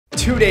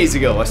2 days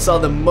ago, I saw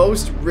the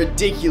most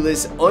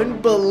ridiculous,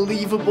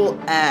 unbelievable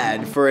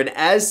ad for an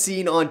as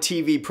seen on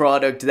TV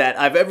product that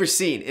I've ever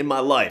seen in my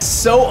life.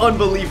 So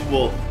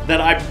unbelievable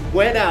that I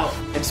went out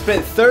and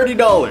spent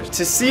 $30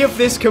 to see if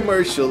this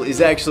commercial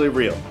is actually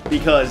real.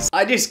 Because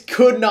I just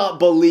could not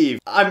believe.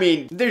 I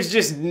mean,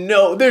 there's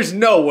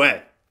no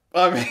way.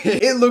 I mean,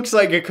 it looks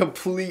like a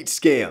complete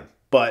scam.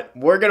 But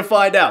we're gonna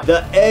find out.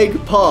 The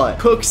egg pod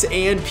cooks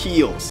and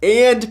peels.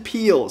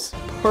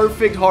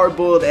 Perfect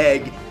hard-boiled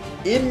egg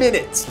in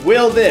minutes.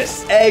 Will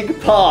this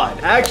egg pod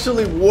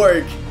actually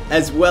work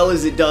as well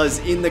as it does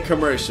in the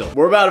commercial?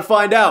 We're about to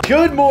find out.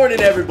 Good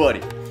morning,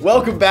 everybody.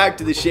 Welcome back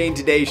to the Shane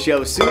Today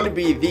Show, soon to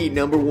be the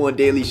 #1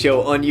 daily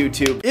show on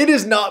YouTube. It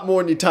is not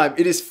morning time.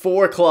 It is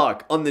 4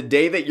 o'clock on the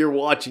day that you're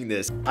watching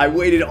this. I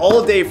waited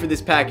all day for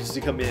this package to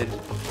come in.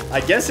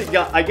 I guess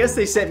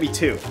they sent me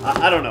 2.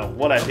 I don't know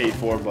what I paid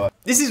for, but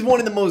this is one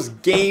of the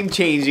most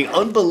game-changing,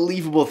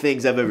 unbelievable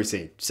things I've ever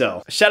seen.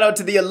 So, shout out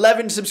to the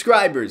 11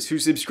 subscribers who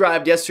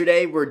subscribed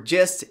yesterday. We're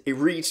just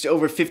reached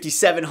over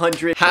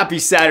 5,700. Happy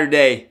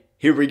Saturday.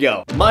 Here we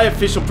go. My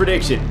official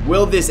prediction.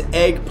 Will this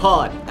egg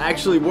pod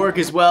actually work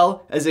as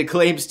well as it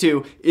claims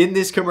to in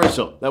this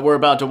commercial that we're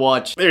about to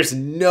watch? There's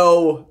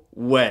no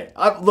way.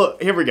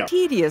 Look, here we go.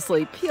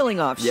 Tediously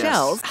peeling off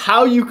shells.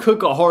 How you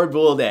cook a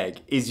hard-boiled egg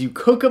is you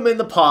cook them in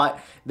the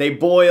pot, they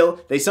boil,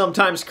 they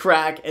sometimes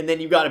crack, and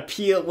then you gotta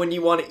peel. When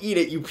you want to eat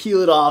it, you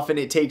peel it off, and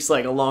it takes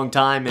like a long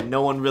time, and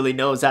no one really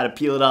knows how to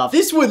peel it off.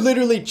 This would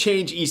literally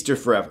change Easter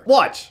forever.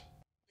 Watch.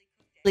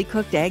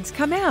 Cooked eggs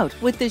come out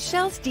with the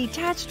shells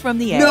detached from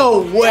the egg.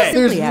 No way.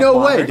 There's no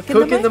way.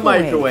 Cook in the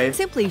microwave.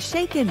 Simply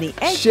shake in the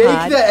egg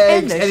pod, the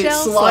eggs and the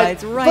shell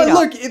slides right But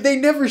off. look, they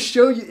never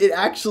show you it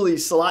actually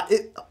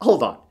slides.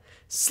 Hold on.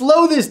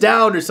 Slow this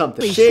down or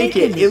something. Shake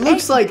it. It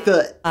looks like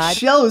the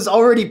shell is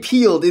already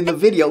peeled in the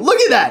video.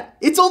 Look at that.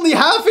 It's only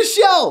half a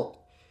shell.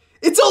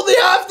 It's only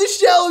half the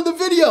shell in the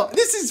video.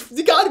 This is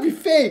gotta be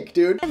fake,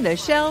 dude. And the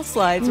shell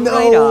slides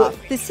right off.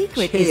 The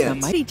secret is the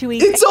mighty to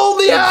eat. It's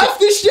only half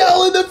the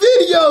shell in the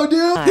video,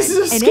 dude. This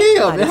is a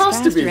scam. It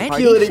has to be.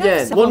 Peel it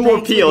again. One more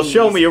peel.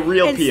 Show me a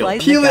real peel.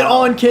 Peel it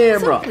on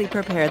camera. Simply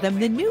prepare them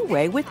the new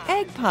way with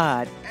egg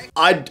pod.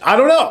 I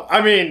don't know.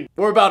 I mean,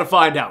 we're about to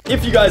find out.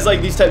 If you guys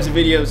like these types of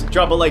videos,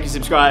 drop a like and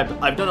subscribe.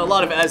 I've done a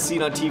lot of as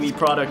seen on TV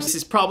products. This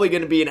is probably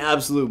gonna be an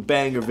absolute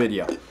banger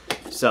video.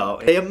 So,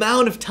 the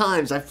amount of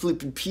times I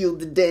flipped peeled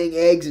the dang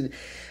eggs and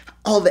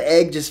all the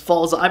egg just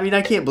falls. I mean,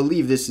 I can't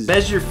believe this is.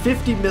 Measure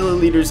 50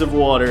 milliliters of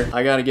water.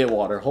 I gotta get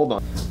water. Hold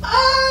on.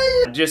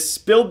 I just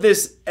spilled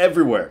this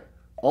everywhere.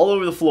 All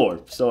over the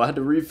floor. So I had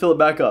to refill it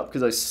back up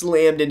because I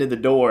slammed into the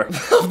door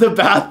of the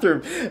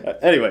bathroom.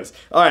 Anyways,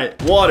 all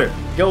right, water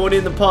going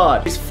in the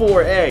pod. There's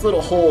 4 eggs.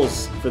 Little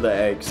holes for the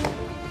eggs.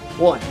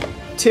 1,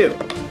 2,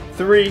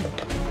 3,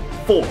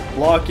 4.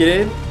 Lock it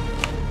in.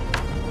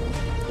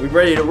 We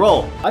ready to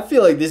roll. I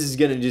feel like this is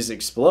gonna just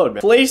explode,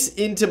 man. Place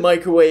into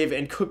microwave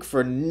and cook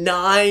for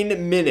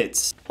 9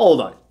 minutes.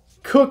 Hold on.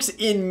 Cooks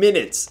in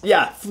minutes.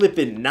 Yeah,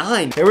 flipping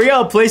 9. Here we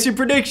go. Place your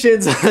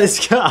predictions.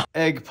 Let's go.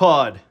 Egg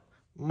pod.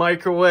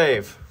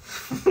 Microwave.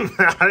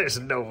 There's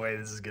no way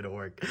this is gonna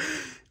work.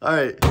 All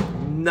right.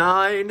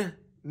 9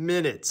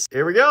 minutes.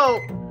 Here we go.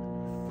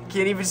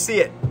 Can't even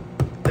see it.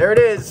 There it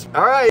is.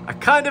 All right. I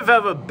kind of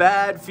have a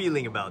bad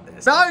feeling about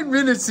this. 9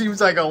 minutes seems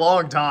like a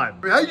long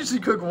time. I usually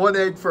cook 1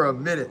 egg for a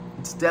minute.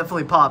 It's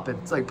definitely popping.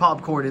 It's like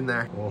popcorn in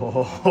there.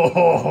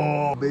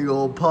 Oh, big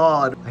old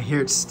pod. I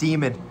hear it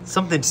steaming.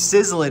 Something's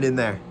sizzling in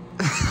there.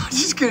 I'm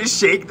just gonna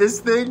shake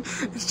this thing.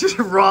 It's just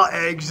raw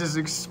eggs just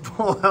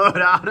explode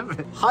out of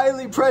it.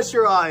 Highly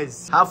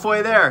pressurized.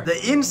 Halfway there.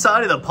 The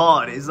inside of the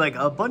pod is like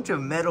a bunch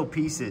of metal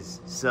pieces.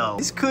 So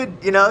this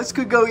could, this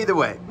could go either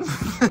way.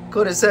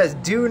 What it says,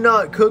 do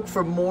not cook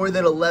for more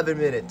than 11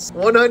 minutes.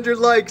 100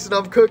 likes and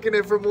I'm cooking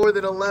it for more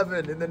than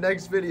 11 in the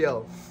next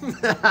video.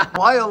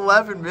 Why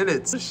 11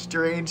 minutes? A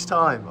strange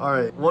time. All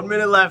right, 1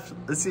 minute left.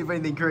 Let's see if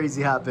anything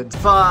crazy happens.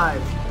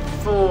 5,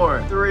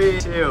 4, 3,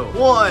 2,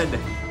 1.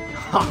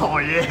 Oh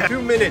yeah.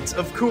 2 minutes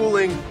of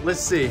cooling. Let's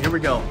see. Here we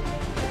go.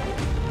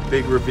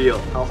 Big reveal.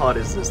 How hot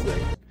is this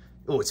thing?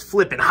 Oh, it's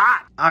flipping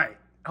hot. All right.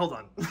 Hold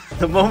on.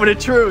 The moment of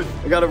truth.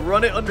 I gotta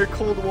run it under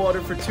cold water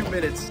for 2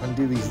 minutes.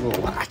 Undo these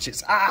little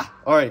latches. Ah!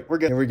 All right, we're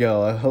good. Here we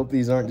go. I hope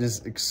these aren't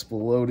just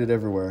exploded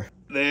everywhere.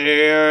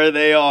 There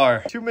they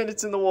are. 2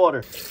 minutes in the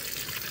water.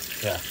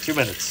 Yeah, 2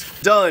 minutes.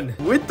 Done.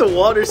 With the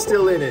water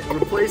still in it.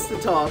 Replace the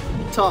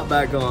top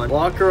back on.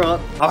 Lock her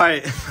up. All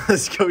right,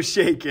 let's go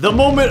shake it. The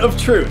moment of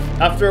truth.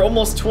 After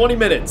almost 20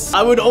 minutes,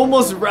 I would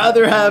almost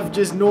rather have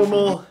just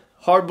normal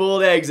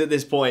hard-boiled eggs at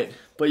this point.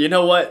 But you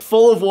know what?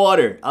 Full of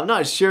water. I'm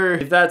not sure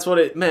if that's what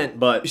it meant,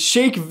 but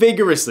shake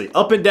vigorously,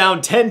 up and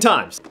down 10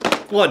 times.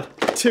 1,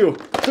 2,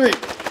 3,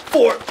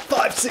 4,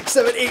 5, 6,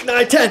 7, 8,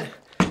 9, 10.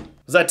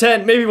 Was that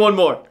 10? Maybe one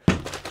more.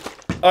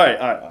 All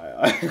right.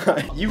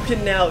 You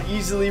can now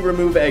easily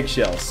remove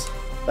eggshells.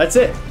 That's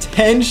it.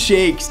 10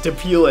 shakes to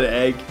peel an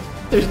egg.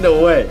 There's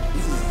no way.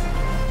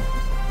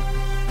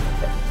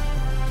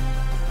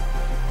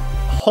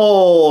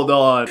 Hold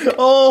on.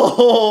 Oh,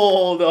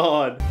 hold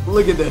on.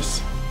 Look at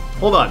this.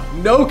 Hold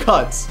on. No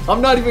cuts.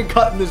 I'm not even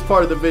cutting this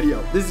part of the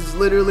video. This is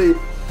literally...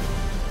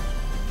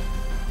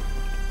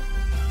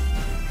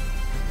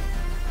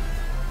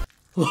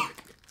 Look.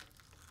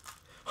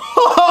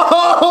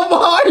 Oh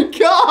my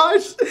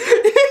gosh!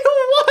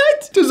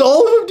 What? Does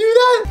all of them do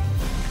that?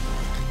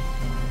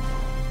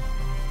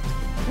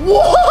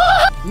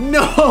 What?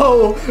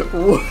 No!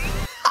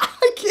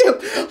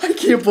 I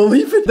can't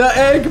believe it. The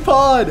egg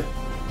pod.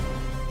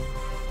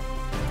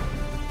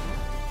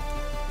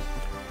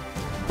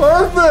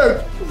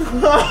 Perfect.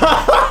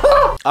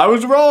 I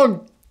was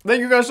wrong. Thank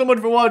you guys so much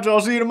for watching.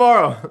 I'll see you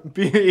tomorrow.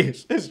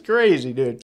 Peace. It's crazy, dude.